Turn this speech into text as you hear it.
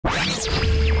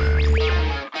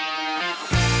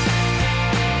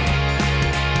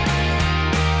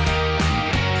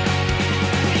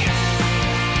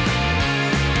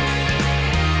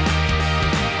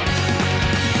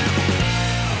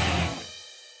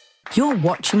You're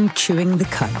watching Chewing the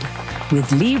Cud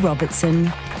with Leigh Robertson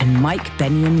and Mike,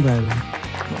 Benny and Rowan.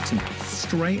 I looked him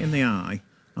straight in the eye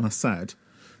and I said,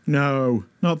 "No,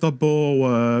 not the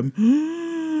boreworm."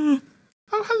 Oh,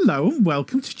 hello and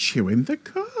welcome to Chewing the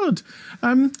Cud.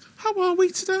 How are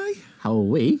we today? How are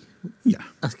we? Yeah.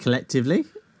 Collectively,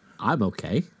 I'm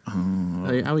okay.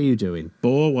 Oh. How are you doing?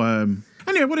 Boreworm.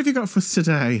 Anyway, what have you got for us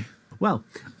today? Well,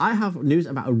 I have news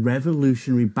about a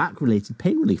revolutionary back-related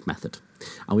pain relief method.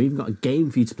 And we've even got a game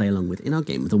for you to play along with in our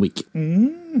Game of the Week.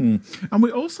 And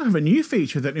we also have a new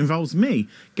feature that involves me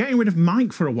getting rid of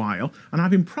Mike for a while, and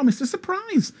I've been promised a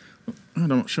surprise. I'm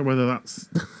not sure whether that's...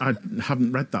 I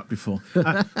haven't read that before.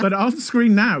 But on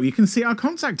screen now, you can see our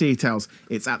contact details.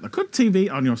 It's at the Cud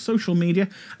TV on your social media.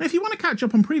 And if you want to catch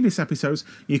up on previous episodes,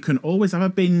 you can always have a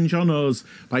binge on us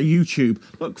by YouTube.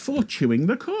 Look for Chewing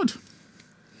the Cud.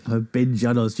 A binge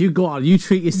on us. You go on, you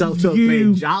treat yourself to a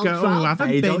binge. I'll have a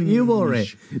binge. Don't you worry.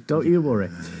 Don't you worry.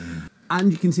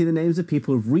 And you can see the names of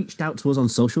people who've reached out to us on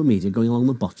social media going along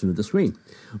the bottom of the screen.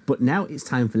 But now it's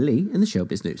time for Leigh and the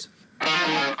showbiz news.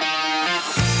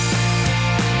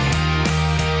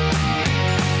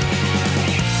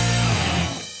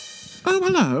 Oh,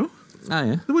 hello. Oh,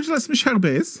 yeah. Would you like some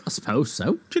showbiz? I suppose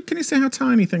so. Can you see how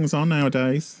tiny things are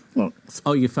nowadays? Look.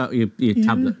 Oh, your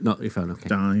tablet, not your phone, okay.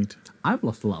 Died. I've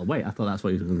lost a lot of weight. I thought that's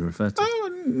what you were going to refer to.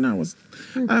 Oh, no.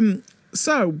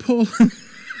 So,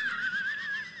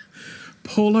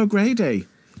 Paul O'Grady.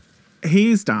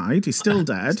 He's died. He's still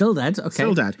dead. Still dead, okay.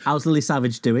 Still dead. How's Lily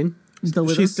Savage doing? Still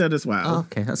with us? She's dead as well. Oh,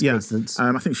 okay, that's a coincidence.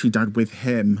 I think she died with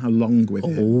him, along with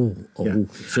him. Oh,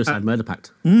 suicide murder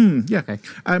pact. Yeah. Okay.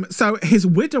 So his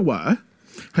widower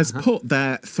has put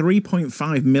their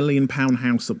 £3.5 million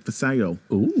house up for sale.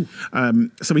 Ooh.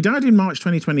 So he died in March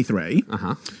 2023.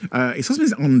 His husband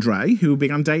is Andre, who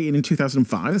began dating in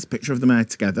 2005. There's a picture of them there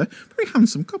together. Very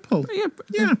handsome couple.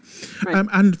 Yeah. Right.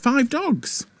 And 5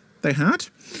 dogs they had.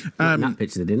 In that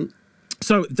picture they didn't.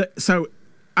 So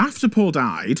after Paul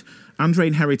died, Andre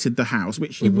inherited the house,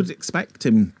 which you would expect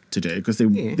him to do because they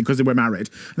were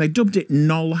married. And they dubbed it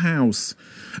Knoll House,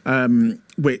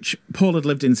 which Paul had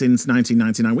lived in since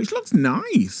 1999, which looks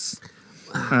nice.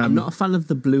 I'm not a fan of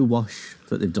the blue wash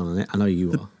that they've done on it. I know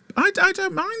you are. I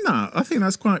don't mind that. I think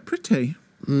that's quite pretty.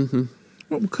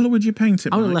 What colour would you paint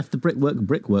it? I would have left the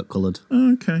brickwork coloured.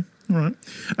 Okay, all right.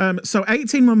 So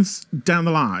 18 months down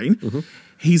the line,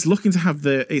 he's looking to have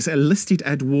it's a listed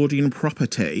Edwardian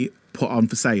property put on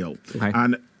for sale. Okay.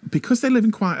 And because they lived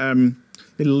in quite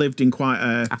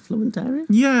a affluent area.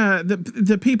 Yeah,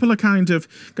 the people are kind of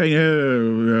going,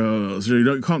 so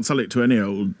you can't sell it to any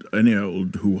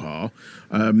old hoo-ha.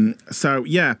 So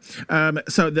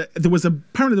there was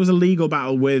apparently a legal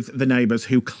battle with the neighbours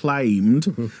who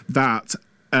claimed that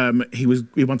he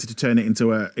wanted to turn it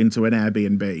into an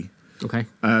Airbnb. Okay.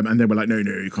 And they were like, no,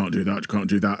 you can't do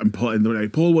that. And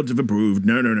Paul would have approved.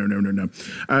 No.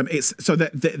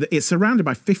 It's surrounded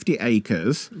by 50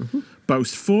 acres,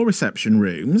 boasts 4 reception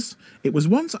rooms. It was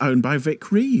once owned by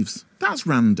Vic Reeves. That's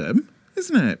random,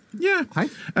 isn't it? Yeah. Okay.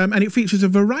 And it features a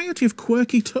variety of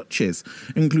quirky touches,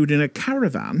 including a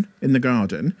caravan in the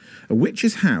garden, a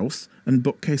witch's house, and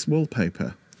bookcase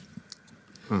wallpaper.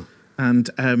 And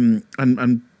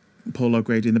Paul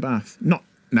O'Grady in the bath. Not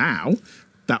now.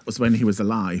 That was when he was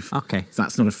alive. Okay. So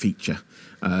that's not a feature.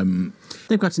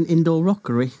 They've got an indoor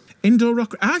rockery. Indoor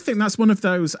rockery. I think that's one of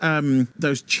those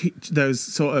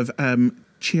sort of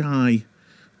chi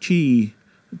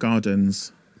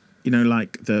gardens. You know,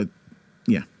 like the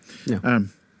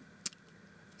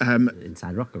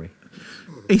inside rockery.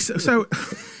 It's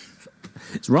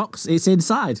rocks. It's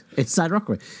inside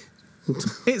rockery.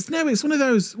 It's one of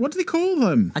those. What do they call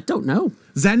them? I don't know.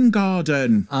 Zen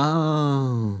garden.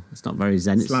 Oh, it's not very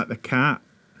zen. It's like the cat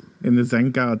in the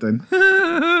Zen garden.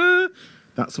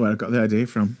 That's where I got the idea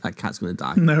from. That cat's going to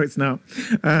die. No, it's not.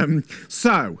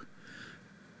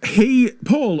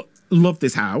 Paul loved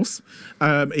this house.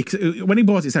 When he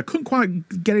bought it, he said, I couldn't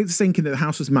quite get it to sink in that the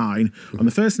house was mine. On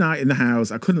the first night in the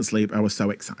house, I couldn't sleep. I was so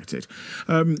excited.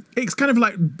 It's kind of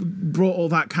like brought all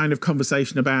that kind of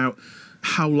conversation about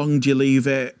how long do you leave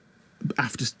it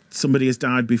after somebody has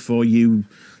died before you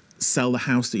sell the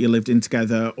house that you lived in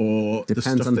together, or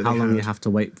depends on how long you have to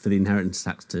wait for the inheritance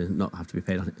tax to not have to be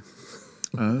paid on it.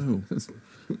 Oh.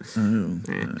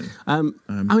 I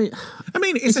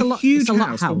mean, it's a huge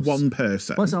house for one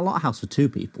person. Well, it's a lot of house for 2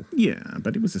 people. Yeah,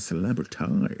 but it was a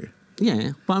celebrity.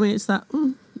 Yeah, but I mean, it's that.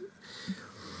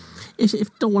 If you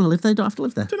don't want to live there, you don't have to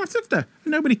live there. Don't have to live there.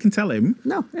 Nobody can tell him.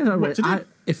 No. What to do.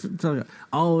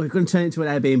 We're going to turn it into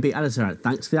an Airbnb. And it's all right.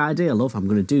 Thanks for the idea, love. I'm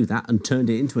going to do that, and turned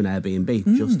it into an Airbnb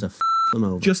just to them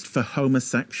over. Just for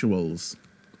homosexuals.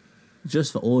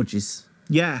 just for orgies.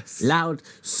 Yes. Loud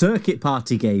circuit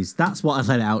party gays. That's what I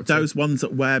let it out to. Those ones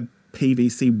that wear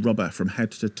PVC rubber from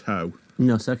head to toe.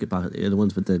 No, circuit party are the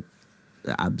ones with the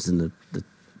abs and the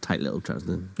tight little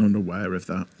trousers. Unaware of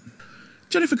that.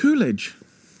 Jennifer Coolidge.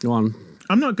 Go on.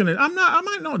 I might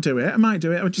not do it. I might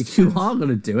do it. You are going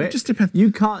to do it. It just depends.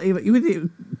 You can't even... You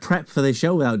wouldn't prep for the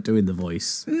show without doing the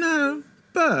voice. No,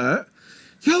 but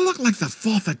you look like the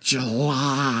 4th of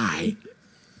July.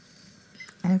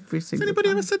 Every single Has anybody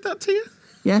time. ever said that to you?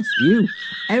 Yes, you.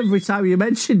 Every time you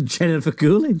mention Jennifer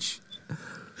Coolidge.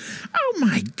 Oh,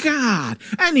 my God.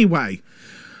 Anyway,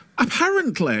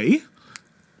 apparently...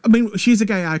 I mean, she's a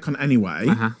gay icon anyway,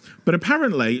 but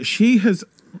apparently she has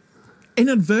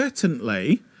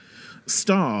inadvertently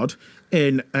starred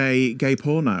in a gay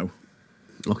porno.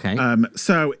 Okay.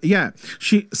 So yeah,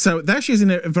 there she's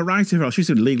in a variety of roles. She's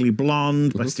in Legally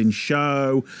Blonde, Best in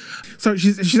Show. So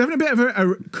she's having a bit of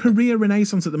a career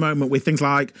renaissance at the moment with things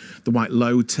like The White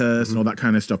Lotus and all that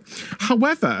kind of stuff.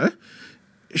 However,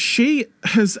 she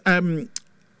has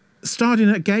starred in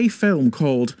a gay film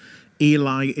called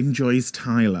Eli Enjoys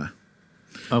Tyler.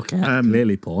 Okay,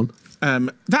 clearly porn.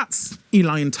 That's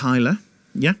Eli and Tyler.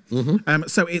 Yeah.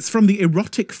 So it's from the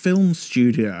erotic film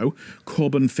studio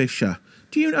Corbin Fisher.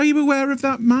 Are you aware of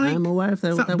that, Mike? I'm aware of that.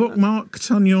 Is that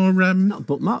bookmarked on your? Not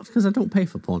bookmarked because I don't pay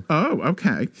for porn. Oh,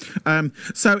 okay.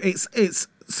 So it's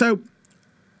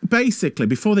basically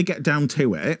before they get down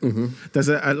to it, there's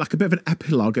a bit of an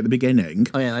epilogue at the beginning.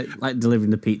 Oh yeah, like delivering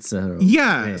the pizza.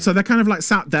 Yeah, so they're kind of like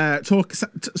sat there,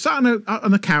 sat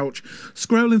on a couch,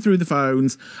 scrolling through the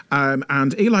phones,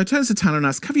 and Eli turns to Tanner and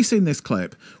asks, "Have you seen this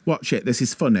clip? Watch it. This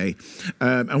is funny."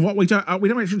 And what we don't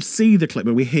actually see the clip,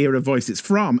 but we hear a voice. It's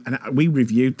from, and we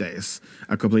reviewed this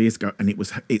a couple of years ago, and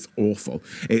it's awful.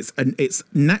 It's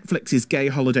Netflix's gay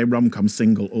holiday rom-com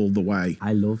Single All the Way.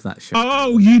 I love that show.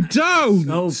 Oh, you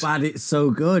don't? So bad, it's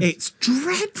so good. It's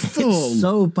dreadful. It's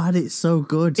so bad, it's so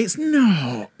good. It's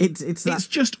not. It's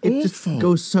just it awful. Just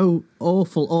goes so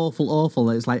awful.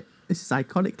 It's like, this is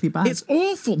iconically bad. It's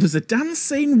awful. There's a dance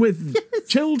scene with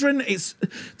children. It's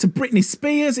to Britney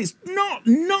Spears. It's not.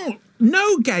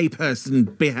 No gay person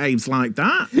behaves like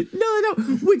that. No,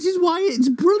 which is why it's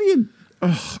brilliant.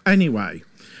 Oh, anyway,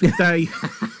 they.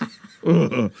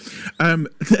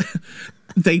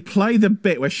 They play the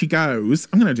bit where she goes.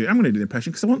 I'm gonna do the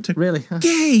impression because I want to. Really?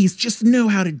 Gays just know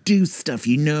how to do stuff,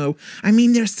 you know. I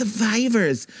mean, they're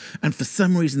survivors, and for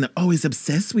some reason, they're always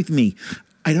obsessed with me.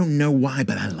 I don't know why,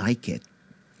 but I like it.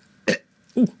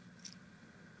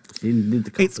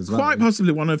 It's quite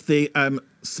possibly one of the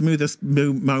smoothest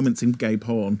moments in gay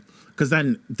porn because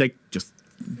then they just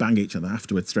bang each other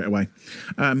afterwards straight away.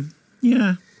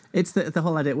 Yeah, it's the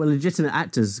whole idea. We're legitimate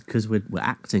actors because we're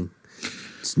acting.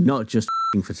 It's not just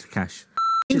for cash.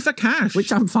 For cash,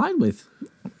 which I'm fine with.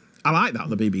 I like that on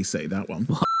the BBC. That one.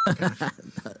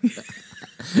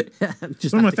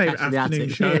 Just one of my favourite afternoon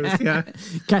shows. Yeah,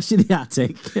 Cash in the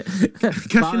Attic.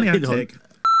 Cash in the Attic.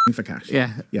 For cash.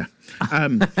 Yeah.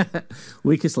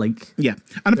 Weakest link. Yeah,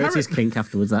 and Greatest kink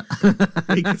afterwards. That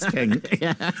weakest kink.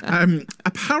 Yeah.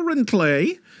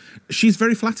 Apparently, she's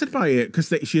very flattered by it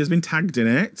because she has been tagged in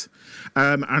it,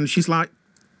 and she's like,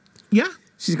 yeah.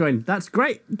 She's going, that's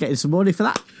great. Getting some money for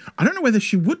that. I don't know whether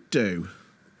she would do.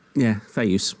 Yeah, fair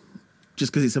use.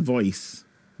 Just because it's a voice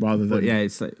rather than. But yeah,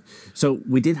 it's like. So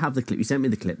we did have the clip. You sent me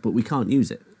the clip, but we can't use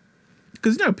it.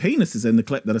 Because no penis is in the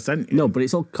clip that I sent you. No, but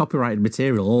it's all copyrighted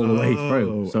material all the way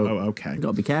through. So okay. You've got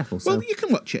to be careful. So. Well, you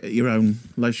can watch it at your own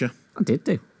leisure. I did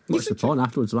do. Watched the porn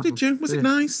afterwards. Well. Did you? Was it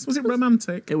nice? Was it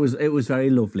romantic? It was very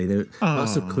lovely. There were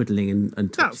lots of cuddling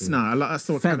and touching. That's nice. That's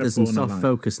the feathers kind of and soft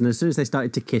focus. And as soon as they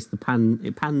started to kiss, it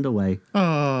panned away.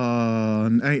 Oh,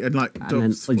 and like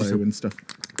doves flew and stuff.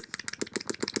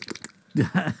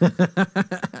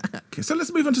 Okay, so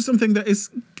let's move on to something that is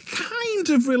kind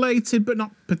of related, but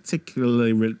not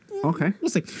particularly. Okay. We'll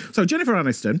see. So Jennifer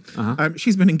Aniston,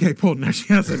 she's been in gay porn. No,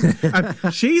 she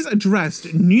hasn't. She's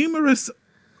addressed numerous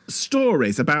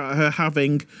stories about her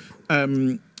having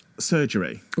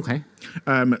surgery. Okay.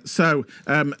 So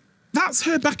that's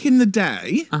her back in the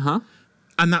day.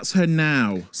 And that's her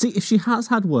now. See, if she has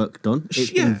had work done,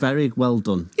 it's been very well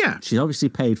done. Yeah. She's obviously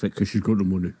paid for it because she's got the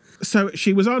money. So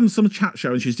she was on some chat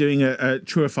show and she's doing a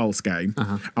true or false game.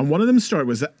 And one of them story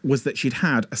was that she'd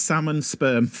had a salmon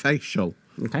sperm facial.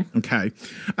 Okay.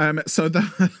 So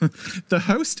the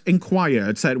host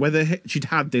inquired, said whether she'd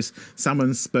had this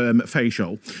salmon sperm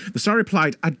facial. The star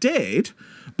replied, "I did,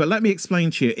 but let me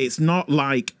explain to you. It's not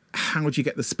like how would you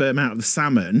get the sperm out of the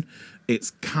salmon.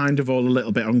 It's kind of all a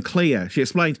little bit unclear." She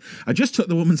explained, "I just took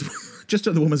the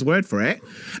woman's word for it,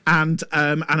 and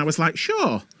I was like,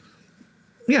 sure.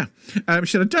 Yeah.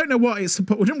 She said, I don't know what it's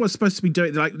supposed to be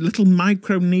doing, like little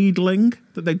micro needling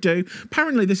that they do.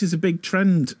 Apparently, this is a big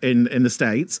trend in the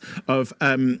States of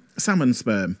salmon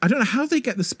sperm. I don't know how they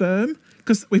get the sperm,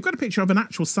 because we've got a picture of an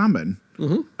actual salmon.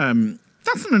 That's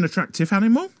not an attractive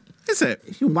animal, is it?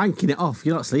 If you're wanking it off,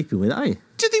 you're not sleeping with it, are you?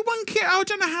 Do they wank it? I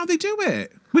don't know how they do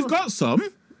it. We've got some.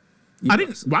 I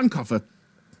didn't wank off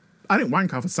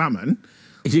a salmon.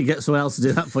 You should get someone else to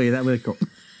do that for you, that would have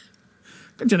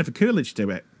Got Jennifer Coolidge do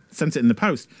it. Sent it in the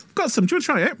post. We've got some. Do you want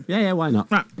to try it? Yeah, why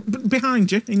not? Right,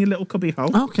 behind you in your little cubby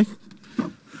hole. Oh, okay.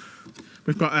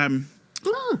 We've got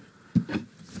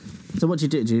So what do you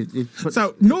do?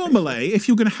 So normally, if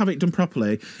you're going to have it done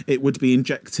properly, it would be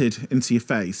injected into your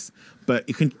face, but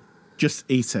you can just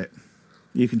eat it.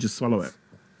 You can just swallow it.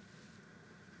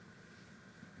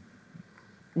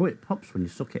 Oh, it pops when you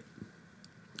suck it.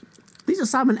 These are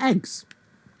salmon eggs.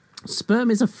 Sperm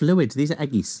is a fluid. These are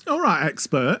eggies. All right,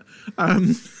 expert.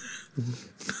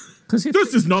 This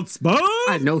is not sperm.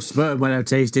 I had no sperm when I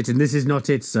taste it, and this is not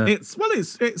it, sir. It's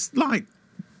like,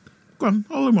 go on,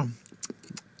 all in one.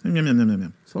 Yum, yum, yum, yum,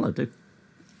 yum. That's all I do.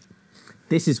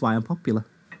 This is why I'm popular.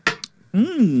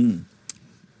 Do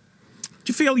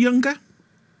you feel younger?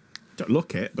 Don't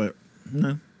look it, but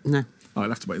no. No. Oh, I'll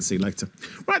have to wait and see later.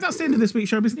 Right, that's the end of this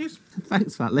week's Showbiz News.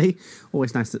 Thanks for that, Leigh.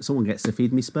 Always nice that someone gets to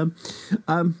feed me sperm.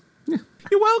 Yeah.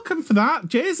 You're welcome for that.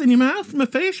 Jizz in your mouth from a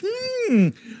fish.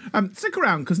 Stick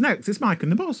around, because next it's Mike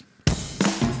and the Buzz.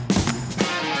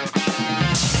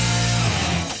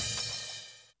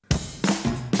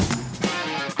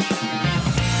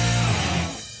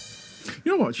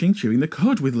 You're watching Chewing the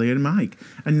Cud with Leigh and Mike.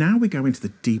 And now we go into the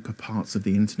deeper parts of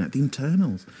the internet, the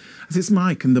internals, as it's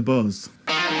Mike and the Buzz.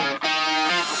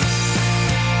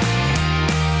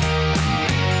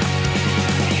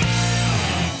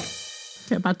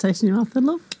 Get a bad taste in your mouth then,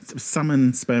 love? It's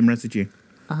salmon sperm residue.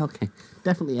 Oh, okay.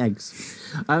 Definitely eggs.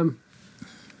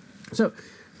 So,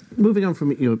 moving on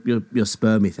from your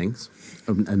spermy things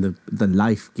and the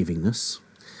life-givingness,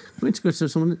 I'm going to go to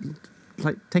someone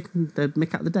like taking the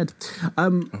mick out of the dead.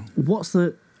 What's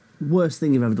the worst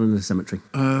thing you've ever done in a cemetery?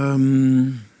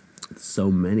 So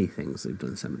many things that you've done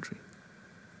in a cemetery.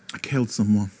 I killed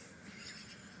someone.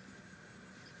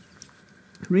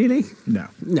 Really? No.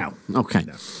 No. Okay.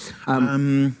 No.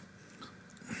 I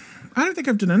don't think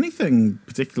I've done anything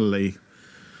particularly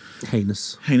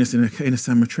heinous in a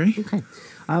cemetery. Okay.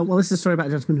 Well, this is a story about a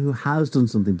gentleman who has done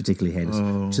something particularly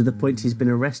heinous to the point he's been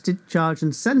arrested, charged,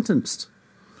 and sentenced.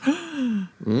 He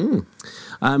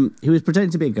was pretending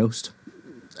to be a ghost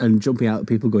and jumping out at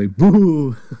people going,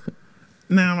 boo!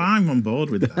 Now, I'm on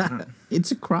board with that.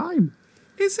 It's a crime.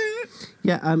 Is it?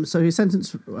 Yeah, so he was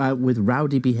sentenced with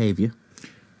rowdy behaviour.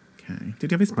 Okay. Did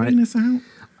he have his penis out?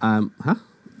 Huh?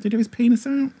 Did he have his penis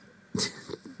out?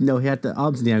 No, he had the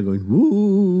arms in the air going,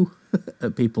 woo,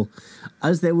 at people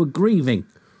as they were grieving.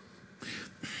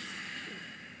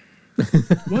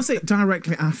 Was it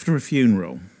directly after a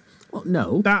funeral? Well,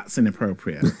 no. That's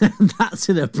inappropriate. That's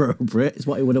inappropriate. It's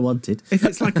what he would have wanted. If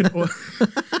it's like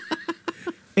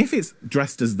if it's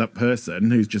dressed as that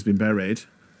person who's just been buried,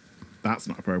 that's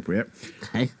not appropriate.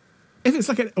 Okay. If it's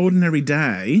like an ordinary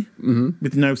day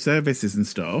with no services and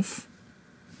stuff,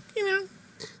 you know.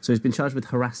 So he's been charged with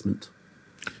harassment.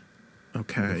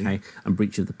 Okay. And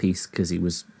breach of the peace because he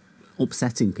was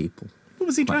upsetting people. What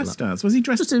was he dressed as? Was he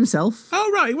dressed just himself?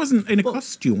 Oh, right. He wasn't in a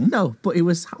costume. No, but he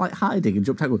was like hiding and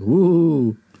jumped out going,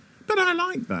 woo. But I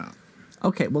like that.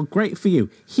 Okay, well, great for you.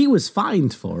 He was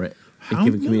fined for it. How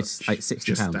given much? Like £60.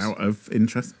 Just out of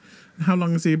interest. How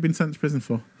long has he been sent to prison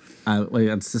for? Well, he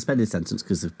had a suspended sentence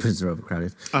because the prisons are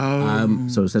overcrowded. Oh.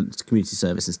 So he was sent to community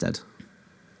service instead.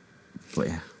 But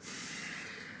yeah.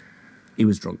 He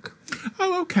was drunk.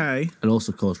 Oh, okay. And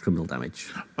also caused criminal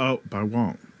damage. Oh, by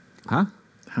what? Huh?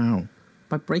 How?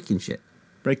 By breaking shit.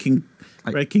 Breaking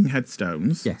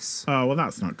headstones? Yes. Oh, well,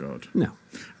 that's not good. No.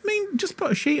 I mean, just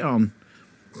put a sheet on.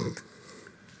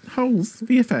 Holes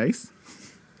for your face.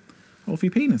 Hole for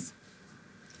your penis.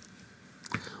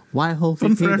 Why a hole for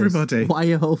your Fun penis? for everybody. Why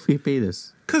a hole for your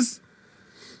penis? Because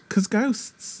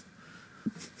ghosts.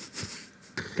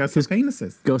 Ghosts have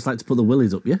penises. Ghosts like to put the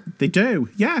willies up, yeah? They do,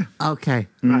 yeah. Okay,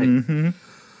 right. Mm-hmm.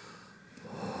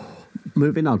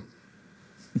 Moving on.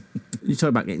 You talk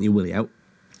about getting your willy out.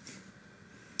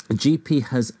 A GP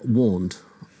has warned,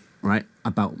 right,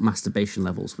 about masturbation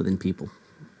levels within people.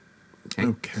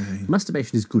 Okay.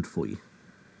 Masturbation is good for you.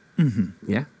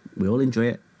 Yeah, we all enjoy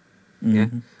it.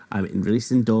 Mm-hmm. Yeah, it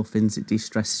releases endorphins, it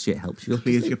de-stresses you, it helps you go to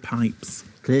Clears sleep. your pipes.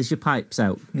 Clears your pipes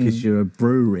out because you're a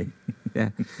brewery. Yeah.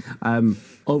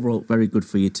 Overall, very good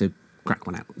for you to crack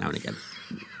one out now and again.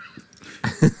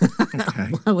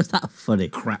 Okay. Why was that funny?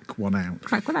 Crack one out.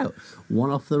 Crack one out. One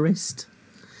off the wrist.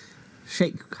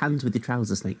 Shake hands with your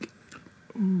trouser snake.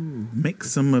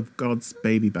 Mix some of God's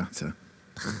baby batter.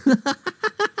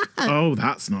 Oh,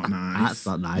 that's not nice. That's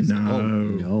not nice. No.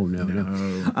 Oh,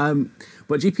 no.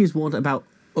 But GPs warned about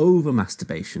over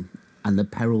masturbation and the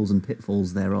perils and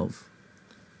pitfalls thereof.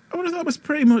 I would have thought it was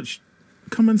pretty much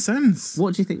common sense.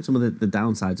 What do you think some of the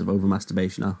downsides of over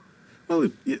masturbation are? Well,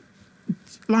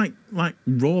 like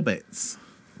raw bits.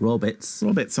 Raw bits.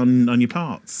 Raw bits on your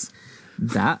parts.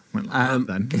 That. Went like that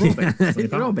then. Raw bits on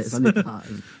your Raw bits on your parts. part.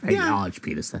 Very Yeah. large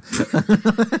penis there.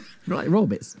 Right, raw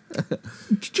bits.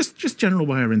 Just general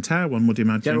wear and tear, one would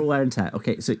imagine. General wear and tear.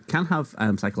 Okay, so it can have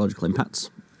psychological impacts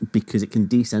because it can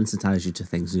desensitize you to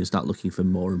things and you start looking for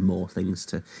more and more things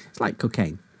to... It's like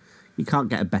cocaine. You can't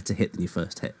get a better hit than your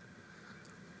first hit.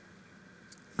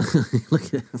 Look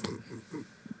at it.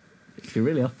 You're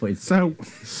really off point. So,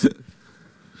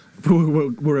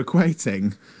 we're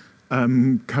equating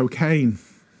cocaine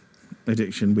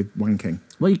addiction with wanking.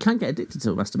 Well, you can get addicted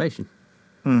to masturbation.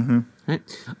 Right?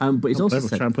 But it's also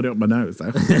said... Try and put it up my nose,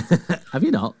 though. Have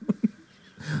you not?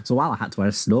 So while I had to wear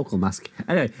a snorkel mask.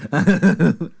 Anyway.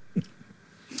 But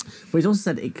it's also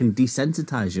said it can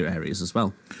desensitize your areas as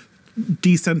well.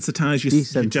 Desensitize your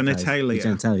genitalia.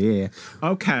 Your genitalia, yeah.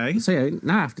 Okay. So yeah,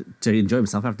 now I have to enjoy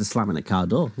myself, I have to slam in a car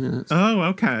door. Yeah, Oh,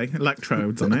 okay.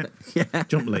 Electrodes on it. Yeah.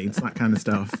 Jump leads, that kind of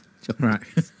stuff. Right.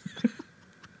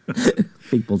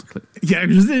 Big boulder clip. Yeah,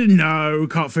 no,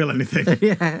 can't feel anything.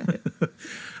 Yeah.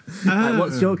 Like,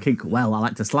 what's your kink? Well, I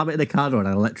like to slam it in a car door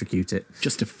and electrocute it.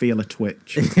 Just to feel a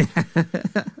twitch.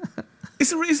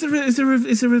 Is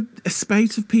there a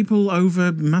spate of people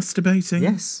over masturbating?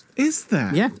 Yes. Is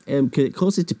there? Yeah, because it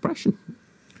causes depression.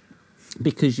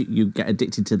 Because you get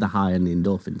addicted to the high and the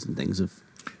endorphins and things of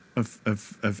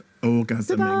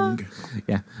orgasming.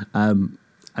 Yeah.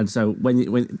 And so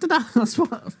when that's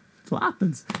what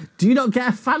happens. Do you not get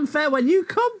a fanfare when you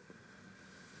come?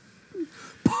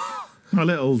 A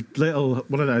little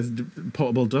one of those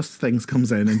portable dust things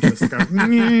comes in and just goes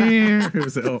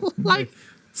moves it up. Like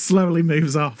slowly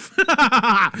moves off.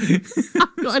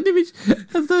 I've got an image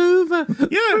of the Hoover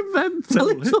from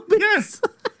Teletubbies. Yeah.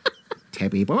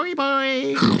 Tubby boy.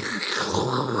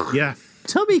 Yeah.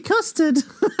 Tubby custard.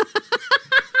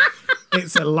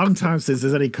 It's a long time since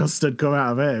there's any custard come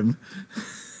out of him.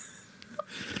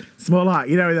 It's more like,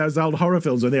 in those old horror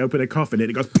films when they open a coffin and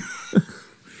it goes...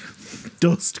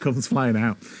 dust comes flying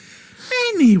out.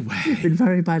 Anyway. You've been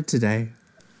very bad today.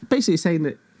 Basically saying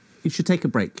that you should take a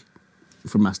break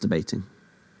from masturbating.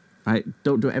 Right?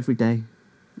 Don't do it every day.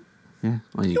 Yeah.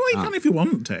 Or You can if you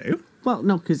want to. Well,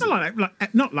 no, because...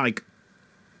 Not like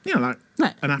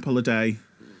an apple a day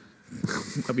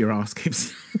up your arse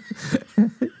keeps...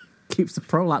 keeps the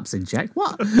prolapse in check.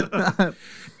 What? You can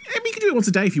do it once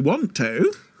a day if you want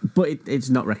to. But it's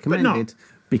not recommended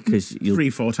because you'll...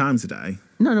 3-4 times a day.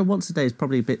 No, once a day is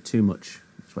probably a bit too much.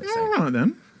 That's what it's saying. All right,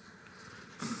 then.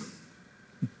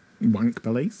 Wank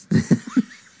police.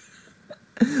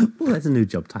 Well, that's a new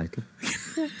job title.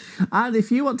 And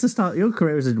if you want to start your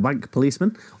career as a wank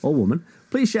policeman or woman,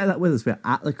 please share that with us. We're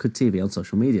at The Cud TV on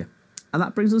social media. And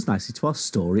that brings us nicely to our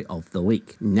story of the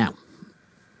week. Now,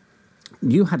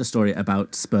 you had a story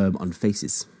about sperm on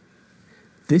faces.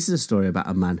 This is a story about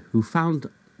a man who found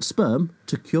sperm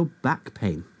to cure back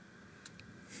pain.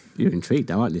 You're intrigued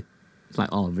now, aren't you? It's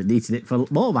like, I've been eating it for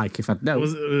more, Mike, if I'd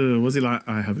known. Was he like,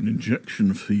 I have an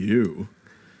injection for you?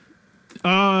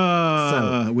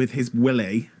 With his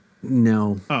willy.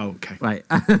 No. Oh, okay. Right.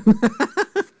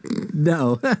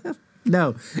 No.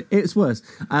 No, it's worse.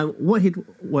 What he'd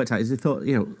worked out is he thought,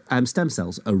 stem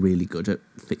cells are really good at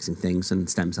fixing things, and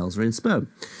stem cells are in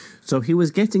sperm. So he was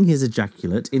getting his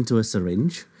ejaculate into a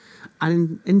syringe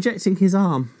and injecting his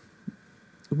arm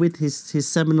with his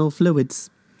seminal fluids.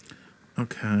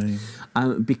 Okay.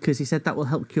 Because he said that will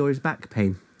help cure his back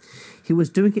pain. He was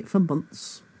doing it for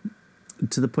months,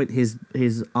 to the point his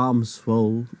arm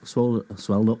swelled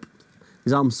up.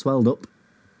 His arm swelled up,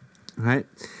 right?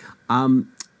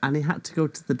 And he had to go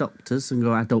to the doctors and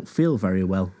go, I don't feel very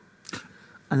well.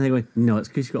 And they go, no, it's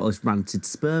because you've got all this rancid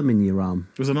sperm in your arm.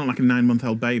 Was it not like a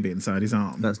 9-month-old baby inside his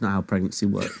arm? That's not how pregnancy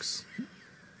works.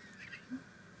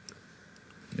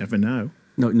 You never know.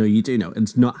 No, you do know.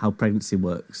 It's not how pregnancy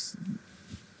works.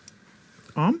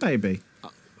 Arm baby.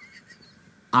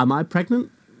 Am I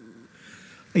pregnant?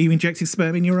 Are you injecting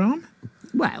sperm in your arm?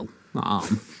 Well,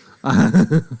 not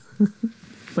arm.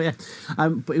 But yeah.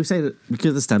 But he was saying that because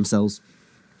of the stem cells,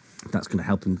 that's going to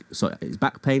help him sort out his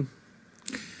back pain.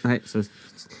 Right, so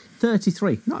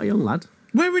 33, not a young lad.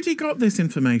 Where had he got this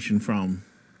information from?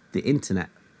 The internet.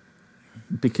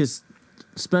 Because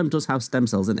sperm does have stem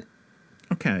cells in it,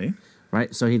 Okay.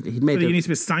 right? So he'd made. But you need to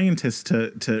be a scientist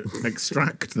to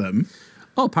extract them,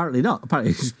 Oh, apparently not.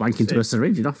 Apparently, he's just wank into a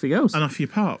syringe and off he goes. and off you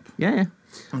pop. Yeah.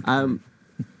 Okay.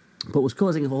 But was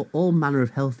causing all manner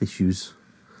of health issues,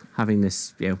 having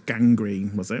this,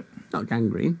 Gangrene, was it? not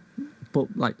gangrene, but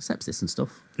like sepsis and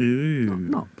stuff. Ooh.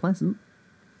 Not pleasant.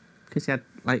 Because he had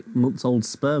like months-old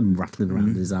sperm rattling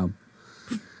around his arm.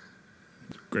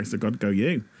 Grace of God, go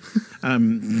you.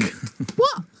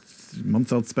 What?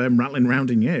 Month-old sperm rattling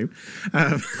round in you.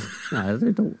 No,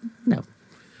 they don't. No.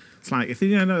 It's like, if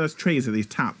you know those trees that these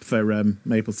tap for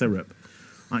maple syrup,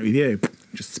 like with you,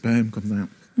 just sperm comes out.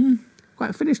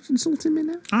 Quite finished insulting me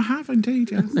now? I have indeed,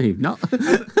 yes. No, you've not.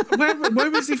 where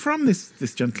was he from, this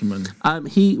gentleman?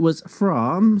 He was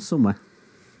from somewhere.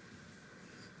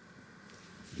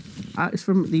 It's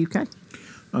from the UK.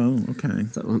 Oh, okay.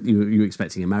 So you were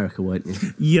expecting America, weren't you?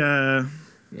 Yeah.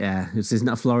 Yeah, this isn't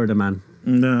a Florida man.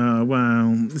 No,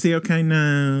 well, is he okay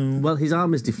now? Well, his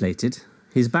arm is deflated.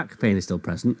 His back pain is still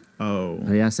present. Oh.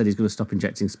 And he has said he's going to stop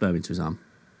injecting sperm into his arm.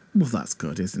 Well, that's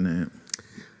good, isn't it?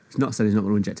 He's not said he's not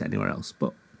going to inject it anywhere else,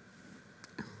 but...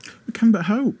 We can but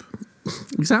hope.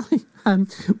 Exactly. But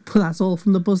that's all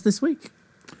from the buzz this week.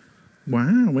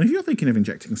 Wow. Well, if you're thinking of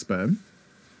injecting sperm,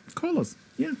 call us.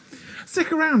 Yeah.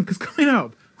 Stick around, because coming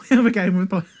up, we have a game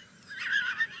of...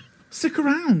 Stick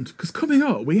around, because coming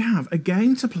up, we have a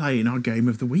game to play in our Game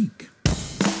of the Week.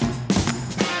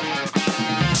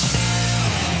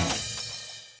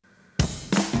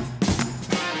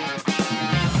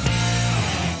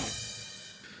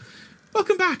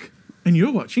 Welcome back, and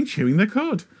you're watching Chewing the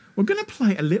Cud. We're going to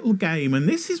play a little game, and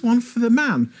this is one for the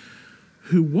man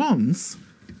who once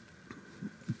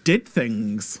did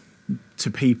things to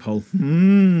people.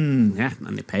 Yeah,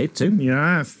 and they paid too.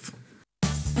 Yes.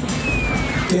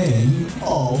 Game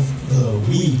of the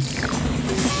Week.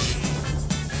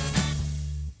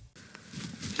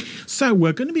 So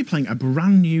we're going to be playing a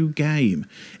brand new game.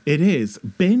 It is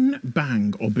Bin,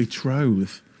 Bang or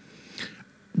Betroth.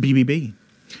 BBB.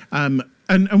 And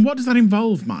what does that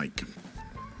involve, Mike?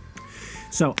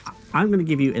 So I'm going to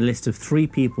give you a list of 3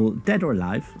 people, dead or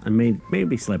alive, and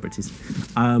maybe celebrities.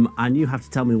 And you have to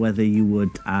tell me whether you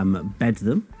would bed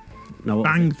them. No, what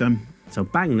was Bang it? them. So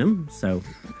bang them. So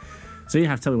you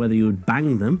have to tell me whether you would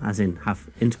bang them, as in have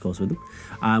intercourse with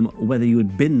them, whether you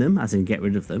would bin them, as in get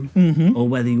rid of them, or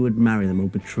whether you would marry them or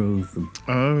betroth them.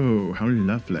 Oh, how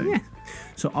lovely. Yeah.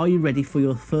 So are you ready for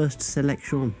your first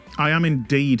selection? I am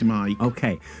indeed, Mike.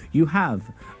 Okay. You have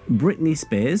Britney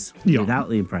Spears, Yeah. without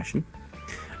the impression,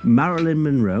 Marilyn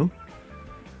Monroe,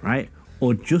 right,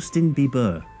 or Justin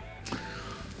Bieber.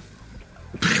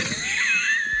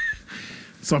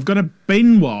 So I've got to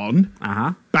bin one,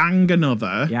 Uh-huh. bang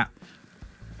another, Yeah.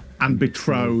 and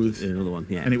betroth. Another one,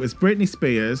 yeah. And it was Britney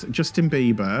Spears, Justin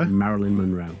Bieber, Marilyn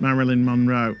Monroe. Marilyn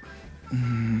Monroe.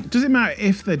 Does it matter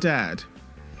if they're dead?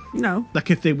 No.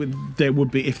 Like if they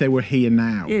would be if they were here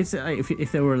now. It's,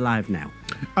 if they were alive now.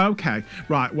 Okay,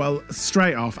 right. Well,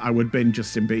 straight off, I would bin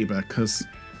Justin Bieber because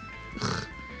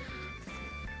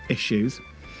issues.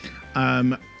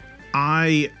 I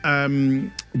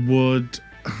would.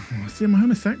 See, I'm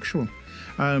homosexual.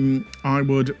 I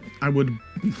would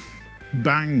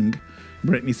bang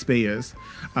Britney Spears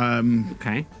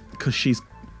Okay. because she's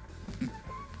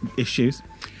issues.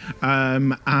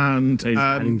 And So he's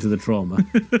adding to the trauma.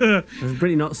 Has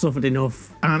Britney not suffered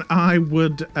enough? and I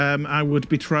would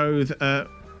betroth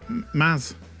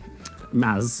Maz.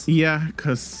 Maz. Yeah,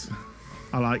 because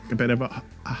I like a bit of a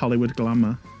Hollywood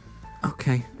glamour.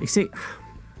 Okay. You see,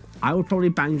 I would probably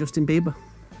bang Justin Bieber.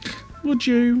 Would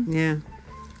you? Yeah.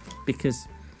 Because,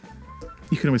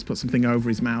 You can always put something over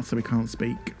his mouth so he can't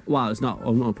speak. well,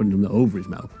 I'm not putting them over his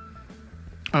mouth.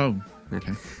 Oh,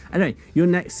 okay. Anyway, your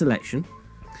next selection,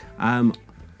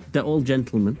 they're all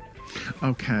gentlemen.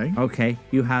 Okay. Okay,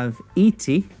 you have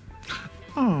E.T.,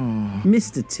 Oh.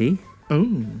 Mr. T,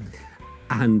 Oh.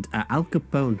 and Al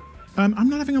Capone. I'm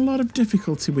not having a lot of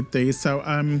difficulty with these, so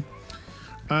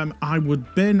I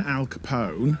would bin Al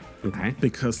Capone Okay.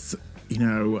 because,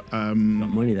 Got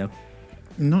money, though.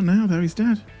 not now though, he's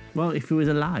dead. Well, if he was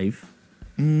alive,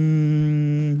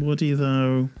 Would he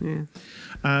though? yeah.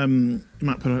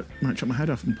 Might chop my head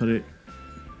off and put it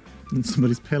in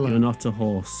somebody's pillow. You're not a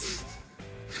horse.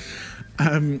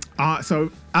 So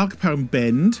Al Capone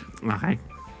binned. Okay.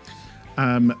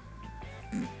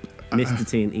 Mr.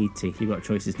 T and E.T. You've got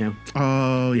choices now.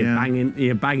 Oh yeah.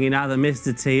 You're banging either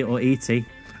Mr. T or E.T.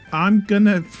 I'm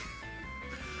gonna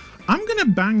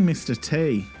bang Mr.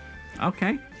 T.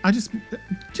 Okay. I just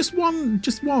once,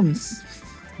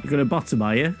 You're going to bottom,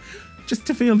 are you? just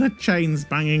to feel the chains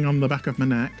banging on the back of my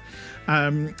neck.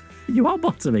 You are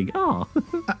bottoming. Oh.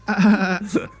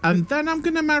 And then I'm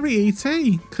going to marry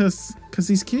E.T. because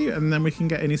he's cute, and then we can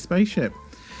get in his spaceship.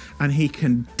 And he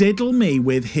can diddle me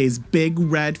with his big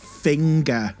red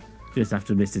finger. Just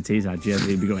after Mr. T's had you,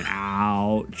 he'd be going,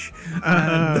 ouch.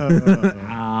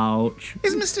 Ouch.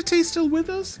 Is Mr. T still with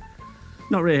us?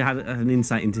 Not really had an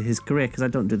insight into his career because I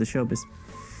don't do the showbiz.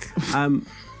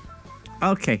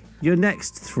 Okay, your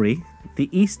next three. The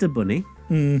Easter Bunny.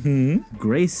 Mm-hmm.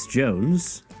 Grace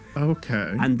Jones.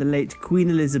 Okay. And the late Queen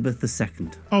Elizabeth II.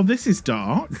 Oh, this is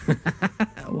dark.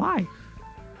 Why?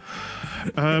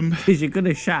 Because you're going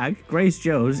to shag Grace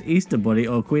Jones, Easter Bunny,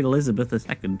 or Queen Elizabeth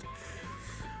II.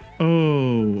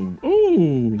 Oh.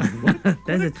 What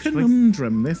There's a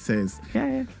conundrum this is.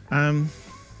 Yeah.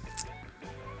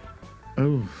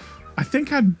 Oh. I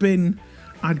think I'd been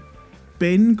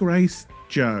Grace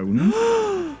Jones.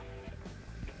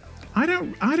 I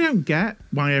don't get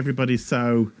why everybody's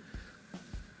so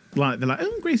they're like,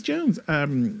 oh, Grace Jones.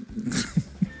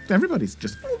 Everybody's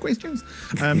just, oh, Grace Jones.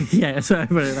 Yeah, so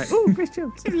everybody's like, oh, Grace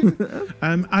Jones.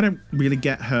 I don't really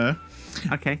get her.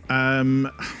 Okay.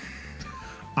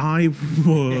 I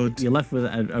would. You're left with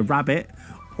a rabbit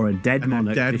or a dead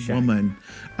monarch. A dead woman.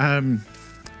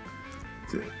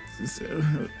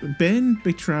 Bin,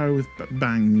 betrothed,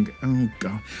 bang. Oh,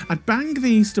 God. I'd bang the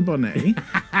Easter Bunny.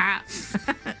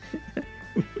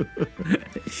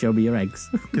 Show me your eggs.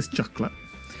 It's chocolate.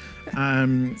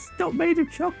 It's not made of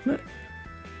chocolate.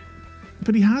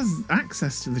 But he has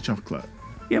access to the chocolate.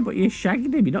 Yeah, but you're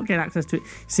shagging him. You're not getting access to it.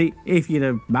 See, if you'd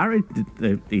have married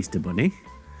the Easter Bunny,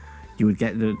 you would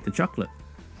get the chocolate.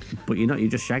 But you're not. You're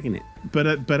just shagging it.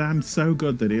 But I'm so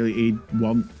good that he'd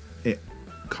want it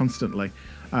constantly.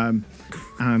 And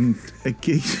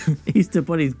Easter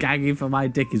Bunny's gagging for my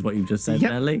dick is what you've just said,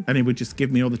 Leigh. And he would just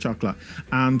give me all the chocolate.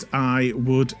 And I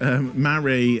would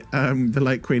marry the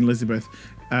late Queen Elizabeth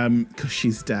because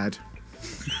she's dead.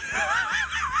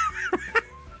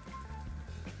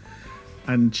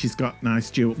 And she's got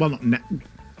nice jewels. Well, I don't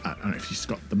know if she's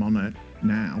got them on her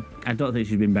now. I don't think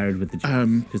she's been buried with the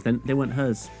jewels because then they weren't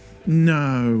hers.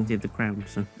 No. They have the crown,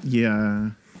 so. Yeah.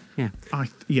 Yeah.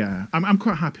 I'm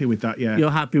quite happy with that, yeah. You're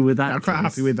happy with that? I'm quite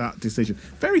happy with that decision.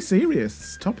 Very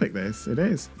serious topic, this. It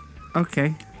is.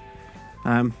 Okay.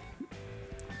 I'm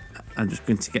just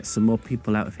going to get some more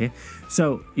people out of here.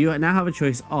 So, you now have a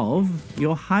choice of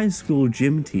your high school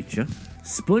gym teacher,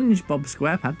 SpongeBob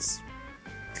SquarePants,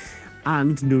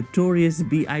 and Notorious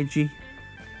B.I.G.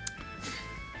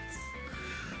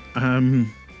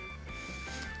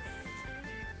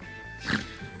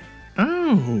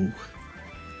 Oh.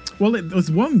 Well, there's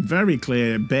one very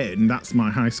clear bit, and that's my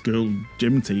high school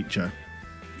gym teacher.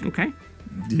 Okay.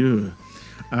 Yeah.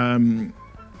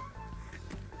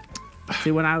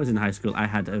 See, when I was in high school, I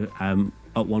had at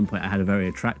one point I had a very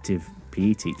attractive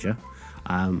PE teacher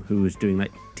who was doing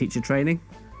like teacher training.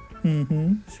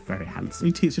 Mm-hmm. He's very handsome.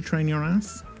 He teacher train your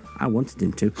ass? I wanted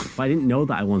him to, but I didn't know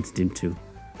that I wanted him to.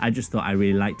 I just thought I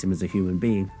really liked him as a human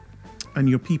being. And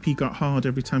your pee-pee got hard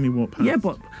every time you walked past? Yeah,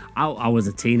 but I was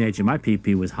a teenager. My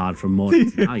pee-pee was hard from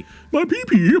morning to night. My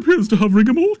pee-pee appears to have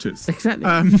rigor mortis. Exactly.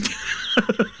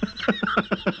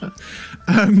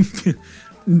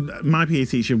 My PE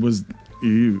teacher was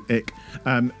ick.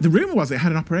 The rumour was it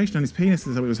had an operation on his penis,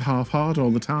 so it was half hard all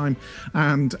the time.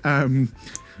 And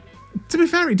to be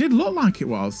fair, it did look like it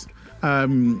was.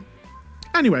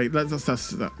 Anyway, that's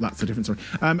a different story.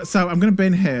 So I'm going to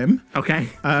bin him. Okay.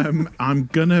 I'm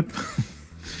gonna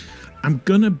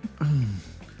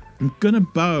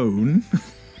bone.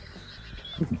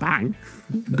 Bang.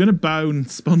 I'm gonna bone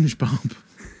SpongeBob.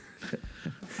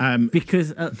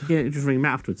 Because just ring him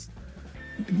afterwards.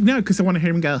 No, because I want to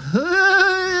hear him go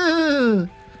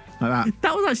like that.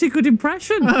 That was actually a good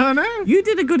impression. I know. You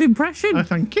did a good impression.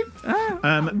 Thank you.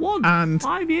 One. And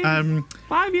 5 years.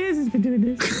 5 years he's been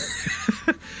doing this.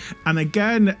 And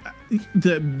again,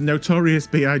 the Notorious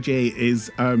B.I.G.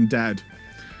 is dead,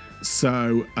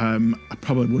 so I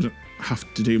probably wouldn't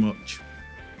have to do much.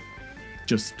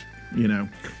 Just, you know.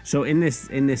 So in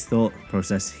this thought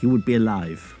process, he would be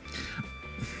alive.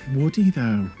 Would he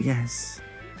though? Yes.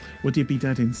 Would he be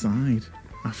dead inside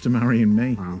after marrying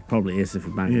me? Well, probably is if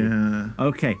we marry him. Yeah.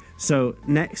 Okay. So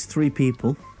next three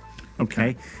people.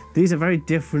 Okay. These are very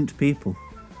different people.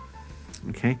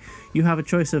 Okay. You have a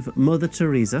choice of Mother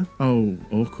Teresa. Oh,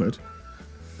 awkward.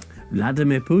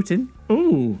 Vladimir Putin.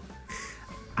 Oh.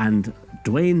 And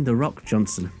Dwayne The Rock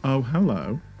Johnson. Oh,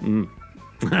 hello.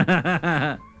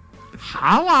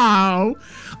 Hello.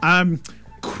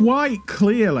 Quite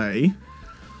clearly,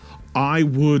 I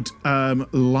would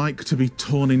like to be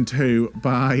torn in two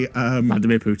by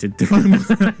Vladimir Putin.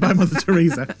 by Mother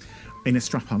Teresa. in a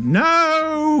strap-on.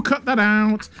 No, cut that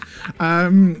out.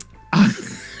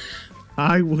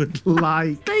 I would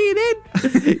like. Staying in.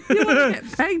 You want to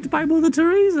get pegged by Mother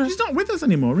Teresa. She's not with us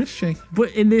anymore, is she?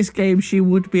 But in this game, she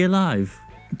would be alive.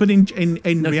 But in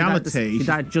No, reality, she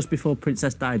died just before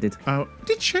Princess Di did. Oh,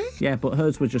 did she? Yeah, but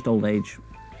hers was just old age.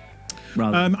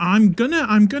 Rather. I'm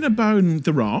gonna bone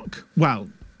The Rock. Well,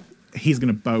 he's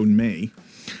gonna bone me.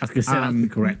 I was going to say that's the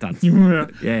correct answer.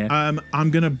 Yeah.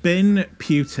 I'm gonna bin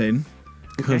Putin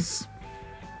because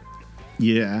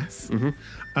yes. And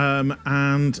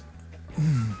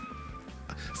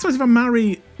I suppose if I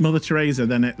marry Mother Teresa,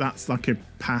 then that's like a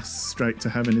pass straight to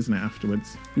heaven, isn't it?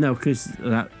 Afterwards. No, because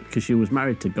she was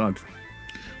married to God.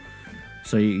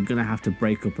 So you're going to have to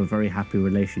break up a very happy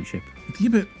relationship. Yeah,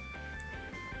 but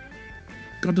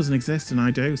God doesn't exist, and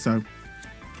I do. So.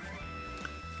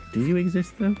 Do you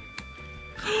exist though?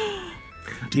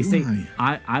 You see,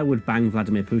 I would bang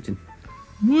Vladimir Putin.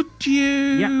 Would you?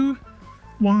 Yeah.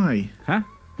 Why? Huh?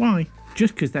 Why?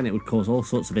 Just because then it would cause all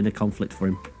sorts of inner conflict for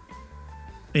him.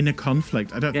 Inner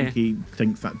conflict? I don't think he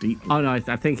thinks that deeply. Oh, no,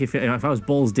 I think if I was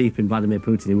balls deep in Vladimir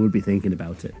Putin, he would be thinking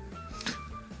about it.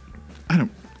 I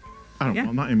don't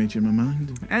want that image in my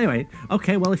mind. Anyway,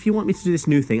 okay, well, if you want me to do this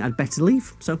new thing, I'd better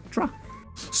leave. So, try.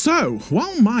 So,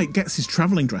 while Mike gets his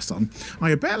travelling dress on,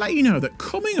 I better let you know that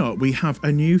coming up we have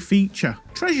a new feature,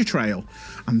 Treasure Trail.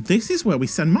 And this is where we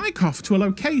send Mike off to a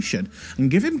location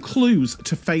and give him clues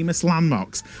to famous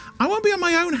landmarks. I won't be on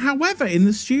my own, however, in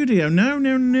the studio.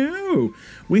 No.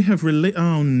 We have released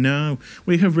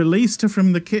her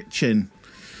from the kitchen.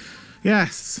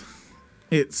 Yes,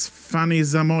 it's Fanny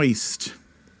Zamoist.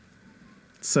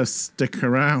 So stick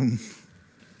around.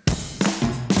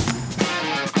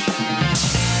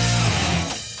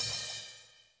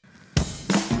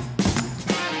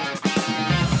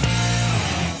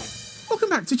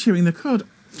 Back to Chewing the Cud.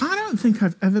 I don't think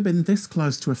I've ever been this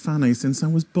close to a Fanny since I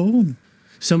was born.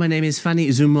 So my name is Fanny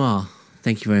Zumar.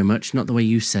 Thank you very much. Not the way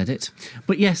you said it.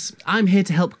 But yes, I'm here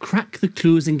to help crack the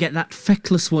clues and get that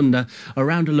feckless wonder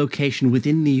around a location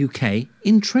within the UK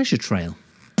in Treasure Trail.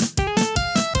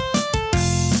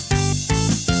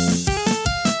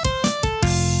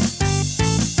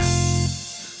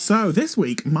 So this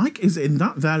week, Mike is in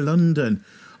that there London.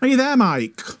 Are you there,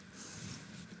 Mike?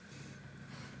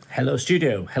 Hello,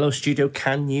 studio. Hello, studio.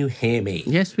 Can you hear me?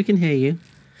 Yes, we can hear you.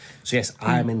 So, yes,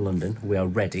 I'm in London. We are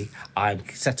ready. I'm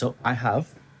set up. I have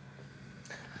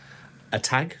a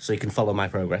tag so you can follow my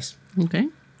progress. Okay.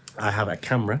 I have a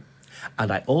camera.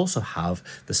 And I also have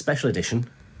the special edition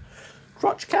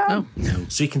crotch cam. Oh, no.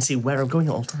 So you can see where I'm going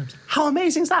at all times. How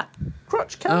amazing is that?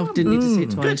 Crotch cam. Oh, didn't need to see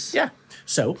it twice. Good. Yeah.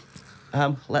 So,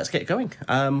 let's get going.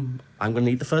 I'm going to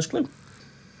need the first clue.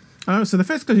 Oh, so the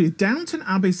first clue is Downton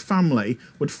Abbey's family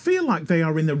would feel like they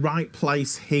are in the right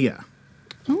place here.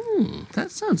 That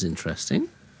sounds interesting.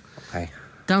 Okay.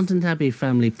 Downton Abbey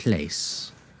family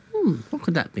place. What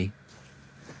could that be?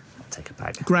 I'll take a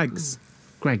bag. Greg's.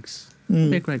 Greg's.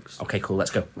 Yeah, Greg's. Okay, cool. Let's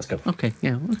go. Okay,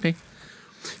 yeah, okay.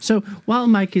 So while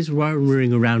Mike is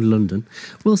roaming around London,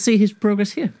 we'll see his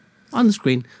progress here on the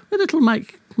screen with a little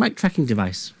mic tracking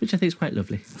device, which I think is quite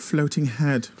lovely. Floating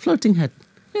head. Floating head.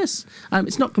 Yes.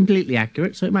 It's not completely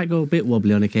accurate, so it might go a bit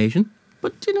wobbly on occasion.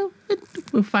 But,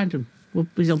 we'll find him. We'll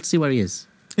be able to see where he is.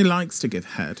 He likes to give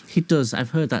head. He does. I've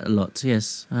heard that a lot,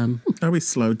 yes. Oh, he's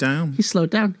slowed down. He's slowed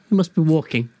down. He must be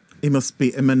walking. He must be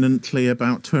imminently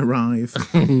about to arrive.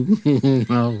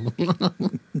 Oh.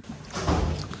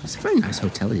 It's a very nice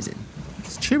hotel he's in.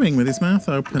 He's chewing with his mouth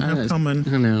open. How common.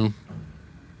 I know.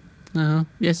 Oh,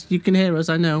 yes, you can hear us,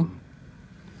 I know.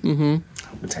 We'll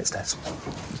take stairs.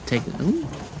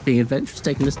 Being adventurous,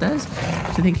 taking the stairs. Do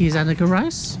you think he's Annika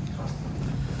Rice?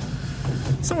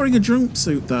 He's not wearing a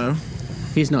jumpsuit, though.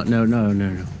 He's not. No.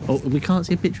 Oh, we can't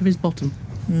see a picture of his bottom.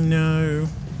 No.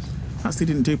 Perhaps they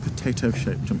didn't do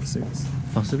potato-shaped jumpsuits.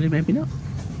 Possibly, maybe not.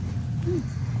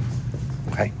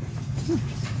 Okay.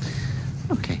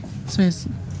 Okay. So yes.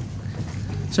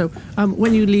 So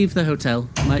when you leave the hotel,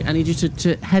 Mike, I need you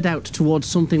to head out towards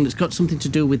something that's got something to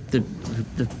do with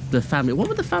the family. What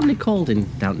were the family called in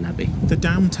Downton Abbey? The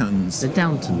Downtons. The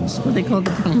Downtons. What were they called?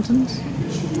 The Downtons?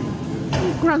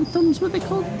 Granthams, what were they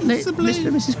called? Possibly. Mr.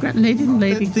 and Mrs.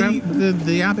 Lady Grantham?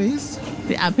 The Abbeys.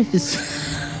 The Abbeys.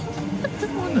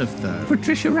 One of them.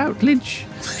 Patricia Routledge.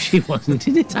 She wasn't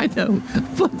in it, I know.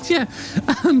 But yeah.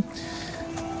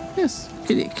 Yes.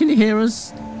 Can you hear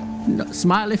us?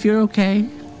 Smile if you're okay.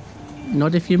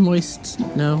 Nod if you're moist.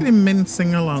 No. Look at him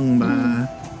mincing along there.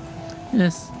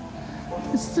 Yes.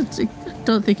 I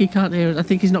don't think he can't hear us. I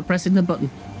think he's not pressing the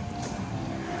button.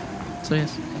 So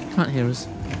yes, he can't hear us.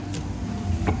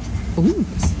 Ooh,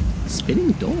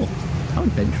 spinning door. How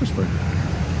adventurous for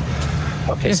him.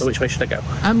 Okay, Yes. so which way should I go?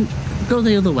 Go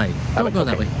the other way. Oh, Don't go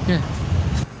that okay. way. Yeah.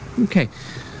 Okay.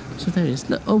 So there he is.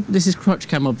 Look, oh, this is crotch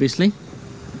cam, obviously.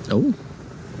 Oh.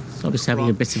 It's obviously having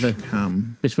a bit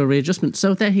of a readjustment.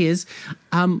 So there he is.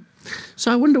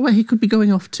 So I wonder where he could be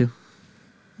going off to.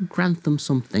 Grantham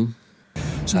something.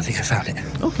 So I think I found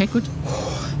it. Okay, good.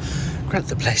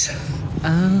 Grantham Place.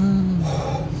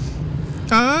 Oh,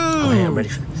 Yeah, I'm ready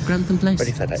for, Grantham Place.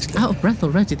 ready for the next clue. Out of breath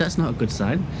already. That's not a good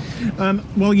sign.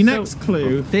 well, your next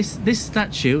clue. This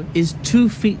statue is 2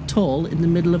 feet tall in the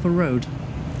middle of a road.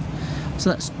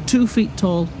 So that's 2 feet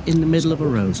tall in the middle of a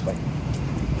road. This way.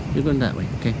 You're going that way,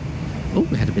 okay. Oh,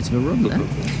 we had a bit of a run there.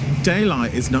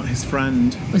 Daylight is not his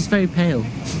friend. It's very pale.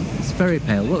 It's very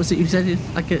pale. What was it you said?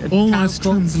 It's like a Almost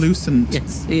cow corpse? translucent.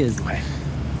 Yes, he is. Okay.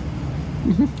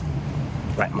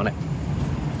 Right, I'm on it.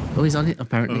 Oh, he's on it,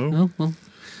 apparently. Oh. Oh, well.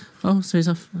 Oh, so he's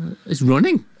off. He's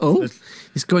running. Oh,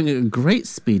 he's going at a great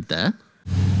speed there.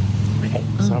 Okay,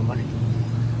 so I'm running.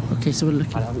 Okay, so we're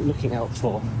looking And I'm looking out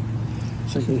for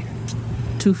something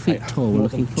 2 feet tall. We're more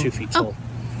looking than for 2 feet tall.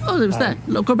 Oh, it was there.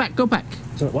 Look, go back.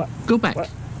 So what? Go back. What?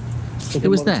 It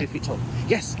was More than there. 2 feet tall.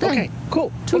 Yes. There. Okay.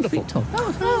 Cool. 2 Wonderful. feet tall.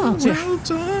 Oh, Well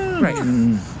done. Right.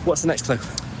 What's the next clue?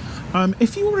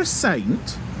 If you were a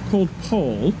saint called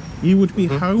Paul, you would be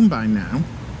home by now.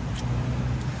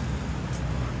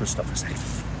 We'll stop for a second.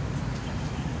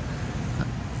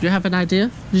 Do you have an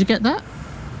idea? Did you get that?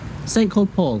 Saint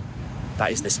called Paul.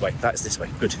 That is this way. That is this way.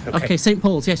 Good. Okay, St.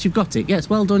 Paul's. Yes, you've got it. Yes,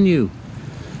 well done, you.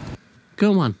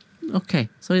 Go on. Okay,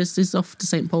 so he's off to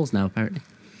St. Paul's now, apparently.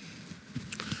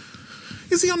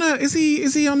 Is he on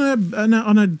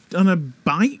a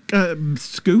bike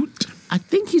scoot? I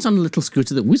think he's on a little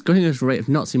scooter that was going at a rate of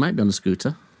knots. He might be on a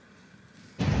scooter.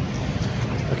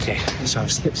 Okay. So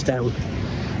I've slipped down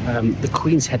the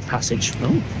Queen's Head passage.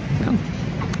 Oh, well.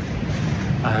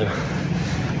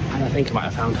 And I think I might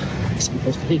have found St.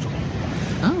 Paul's Cathedral.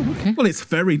 Oh, okay. Well, it's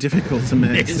very difficult to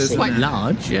miss. It's isn't quite it?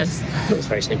 large, yes. Looks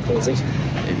very St. Paulsy.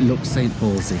 It looks St.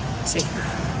 Paulsy. See?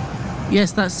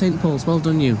 Yes, that's St. Paul's. Well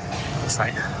done, you. It's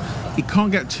like... He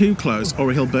can't get too close,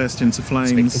 or he'll burst into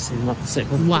flames.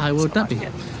 Why would that be?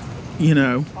 You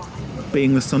know,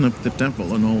 being the son of the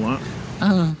devil and all that.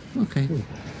 Oh, okay.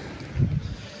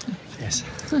 Yes.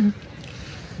 So,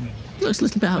 looks a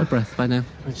little bit out of breath by now.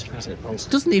 St. Paul's.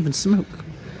 Doesn't even smoke.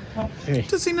 Very-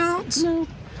 Does he not? No.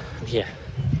 Yeah.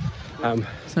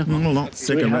 So, Well, not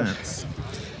cigarettes.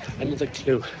 Another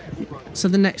clue. so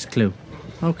the next clue.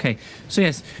 Okay. So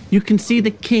yes, you can see the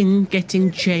king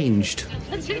getting changed.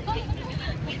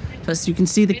 Yes, you can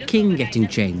see the king getting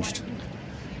changed.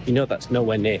 You know that's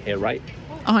nowhere near here, right?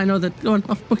 Oh, I know that. Go on,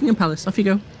 off Buckingham Palace. Off you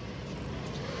go.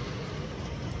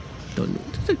 Don't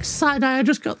the side eye I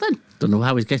just got then. Don't know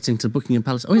how he's getting to Buckingham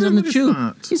Palace. Oh, he's Oh, on the look at tube.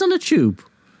 that. He's on a tube.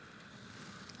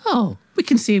 Oh, we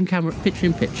can see him picture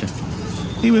in picture.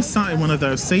 He was sat in one of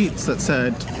those seats that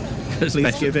said, "Please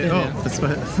Special. give it up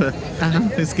for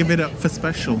please give it up for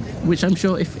special." Which I'm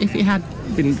sure if he had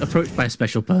been approached by a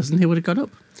special person, he would have got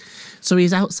up. So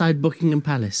he's outside Buckingham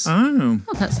Palace. Oh,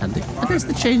 Oh, that's handy. And there's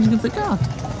the changing of the guard.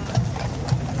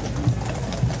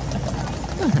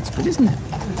 Oh, that's good, isn't it?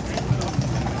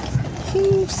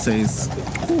 horses.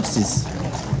 Horses.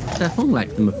 They're hung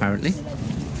like them, apparently.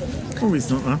 Oh,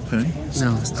 he's not happy.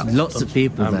 No, lots of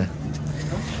people there.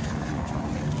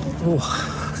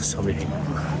 Oh, so many people.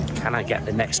 Can I get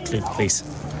the next clue, please?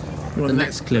 Well, The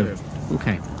next clue.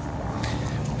 Okay.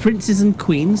 Princes and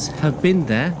queens have been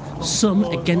there, some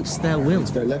against their will.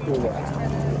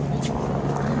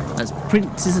 As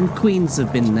princes and queens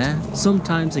have been there,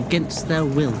 sometimes against their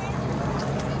will.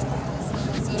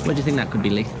 Where do you think that could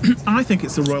be, Leigh? I think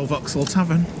it's the Royal Vauxhall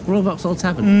Tavern. Royal Vauxhall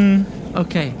Tavern.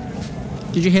 Okay.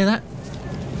 Did you hear that?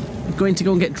 Going to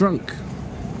go and get drunk?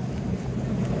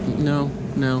 No.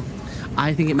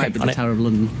 I think it might be on the it. Tower of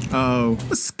London. Oh,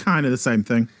 it's kind of the same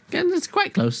thing. Again, it's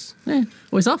quite close. Yeah.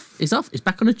 Oh, he's off. He's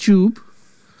back on a tube.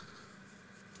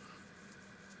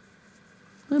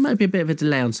 There might be a bit of a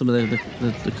delay on some of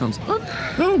the concert.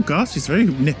 Oh, Oh gosh, he's very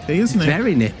nippy, isn't he?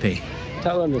 very nippy.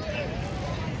 Tell them.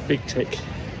 Big tick.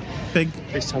 Big.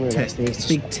 Please tell me the next thing is.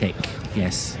 Big tick.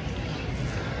 Yes.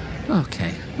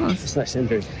 Okay. Well, What's the next thing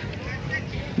doing?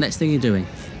 next thing you're doing.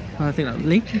 Well, I think that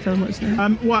Leigh, can you tell them what's there?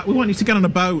 What? We want you to get on a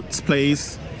boat,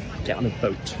 please. Get on a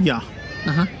boat. Yeah.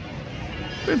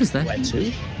 River's there. Where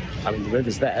to? I mean, the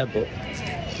river's there, but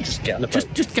just get on a boat.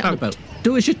 Just get on the boat.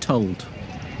 Do as you're told.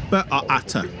 But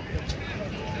at her.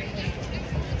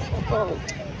 Oh.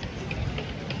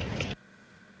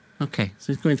 Okay,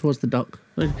 so he's going towards the dock.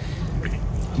 On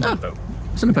a boat.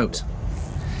 It's on a boat.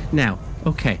 Now,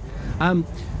 okay.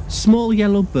 Small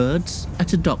yellow birds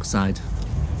at a dockside.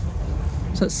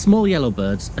 So it's small yellow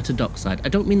birds at a dockside. I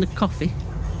don't mean the coffee.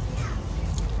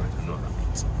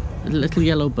 A little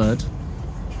yellow bird.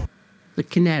 The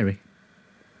canary.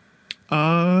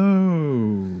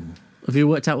 Oh. Have you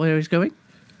worked out where he's going?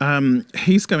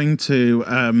 He's going to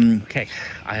Okay,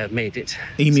 I have made it.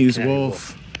 Emu's It's a Canary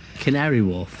Wharf. Canary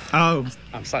Wharf. Oh,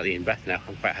 I'm slightly in breath now.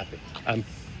 I'm quite happy.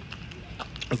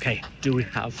 Okay, do we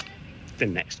have the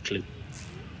next clue?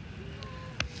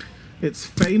 it's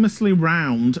famously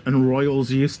round and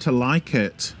royals used to like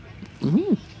it.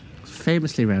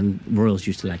 Famously around royals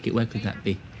used to like it. Where could that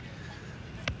be?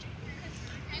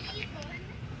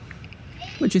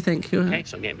 What do you think? Okay,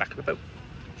 so I'm getting back on the boat.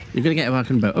 You're going to get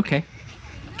back on the boat. Okay.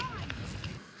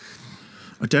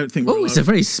 I don't think we're Oh, it's a allowed,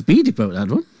 very speedy boat, that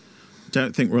one.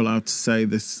 don't think we're allowed to say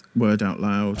this word out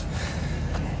loud.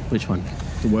 Which one?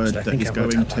 The word So I that think he's I've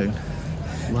worked going out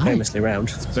to. Why? Famously round.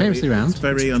 Famously round. It's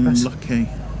very Express. unlucky.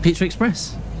 Pizza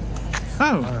Express.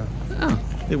 Oh, Oh.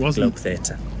 it wasn't. Globe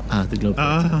Theatre. Ah, the Globe.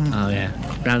 Ah. Oh, yeah.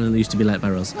 Round used to be like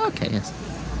barrels. Okay, yes.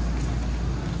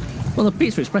 Well, the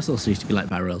Pizza Express also used to be like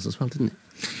barrels as well, didn't it?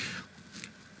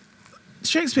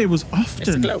 Shakespeare was It's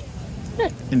a often globe.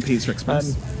 in Pizza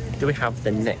Express. Do we have the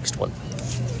next one?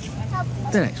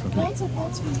 The next one. Mate.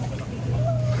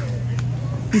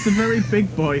 He's a very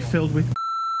big boy filled with.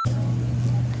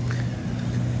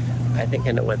 I think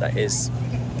I know where that is.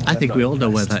 I think we all know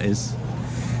where that is.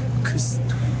 Because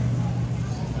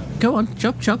Go on,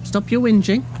 chop, chop. Stop your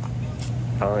whinging.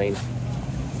 fine.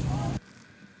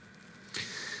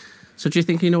 So do you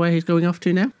think you know where he's going off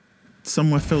to now?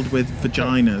 Somewhere filled with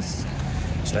vaginas.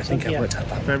 So I think I've worked out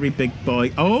that. Very big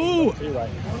boy. Oh,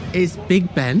 Is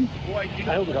Big Ben I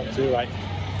hope we got two right.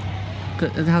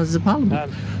 at the Houses of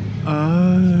Parliament?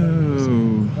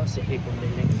 oh. That's the people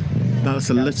meeting.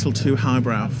 That's a little too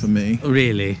highbrow for me.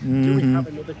 Really? Do we have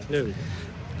another clue?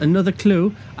 Another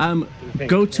clue. think?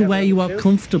 Go to Yeah, where you are clue?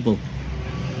 comfortable.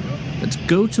 Let's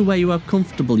go to where you are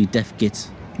comfortable, you deaf git.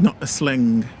 Not a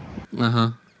sling.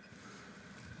 Uh-huh.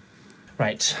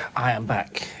 Right, I am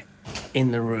back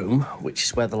in the room, which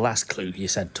is where the last clue you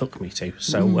said took me to.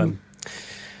 So,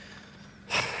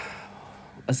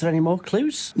 is there any more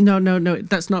clues? No,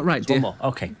 that's not right, dear. One more.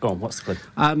 Okay, go on. What's the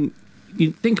clue?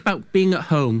 You think about being at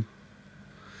home.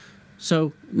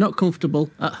 So, not comfortable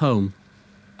at home.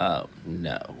 Oh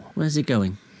no. Where's he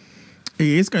going?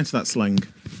 He is going to that sling.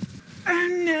 Oh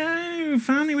no,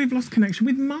 Fanny, we've lost connection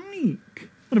with Mike.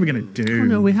 What are we going to do? Oh,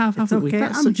 no, we have, haven't we?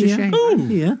 That's such a shame. Oh.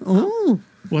 Yeah. Oh.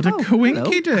 What a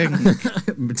coinky ding.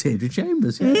 Matilda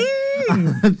Chambers, yeah.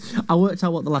 I worked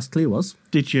out what the last clue was.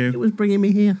 Did It you? was bringing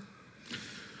me here.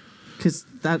 Because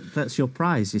that's your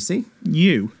prize, you see?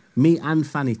 You? Me and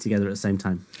Fanny together at the same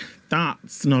time.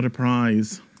 That's not a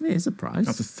prize. It is a prize.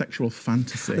 That's a sexual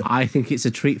fantasy. I think it's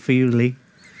a treat for you, Leigh.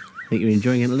 I think you're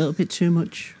enjoying it a little bit too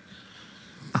much.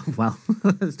 Oh, well,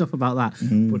 there's enough about that.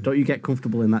 But don't you get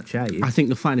comfortable in that chair, you? Mm-hmm. I think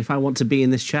you'll find if I want to be in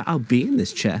this chair, I'll be in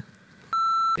this chair.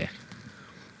 Yeah.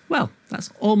 Well, that's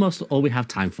almost all we have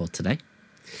time for today.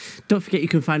 Don't forget you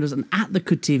can find us on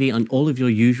 @thecudtv on all of your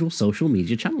usual social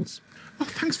media channels. Well,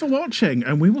 thanks for watching,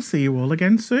 and we will see you all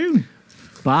again soon.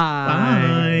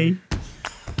 Bye.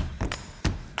 Bye.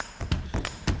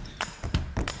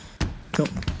 Cool.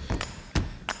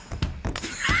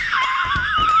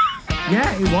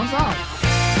 Yeah, it was off.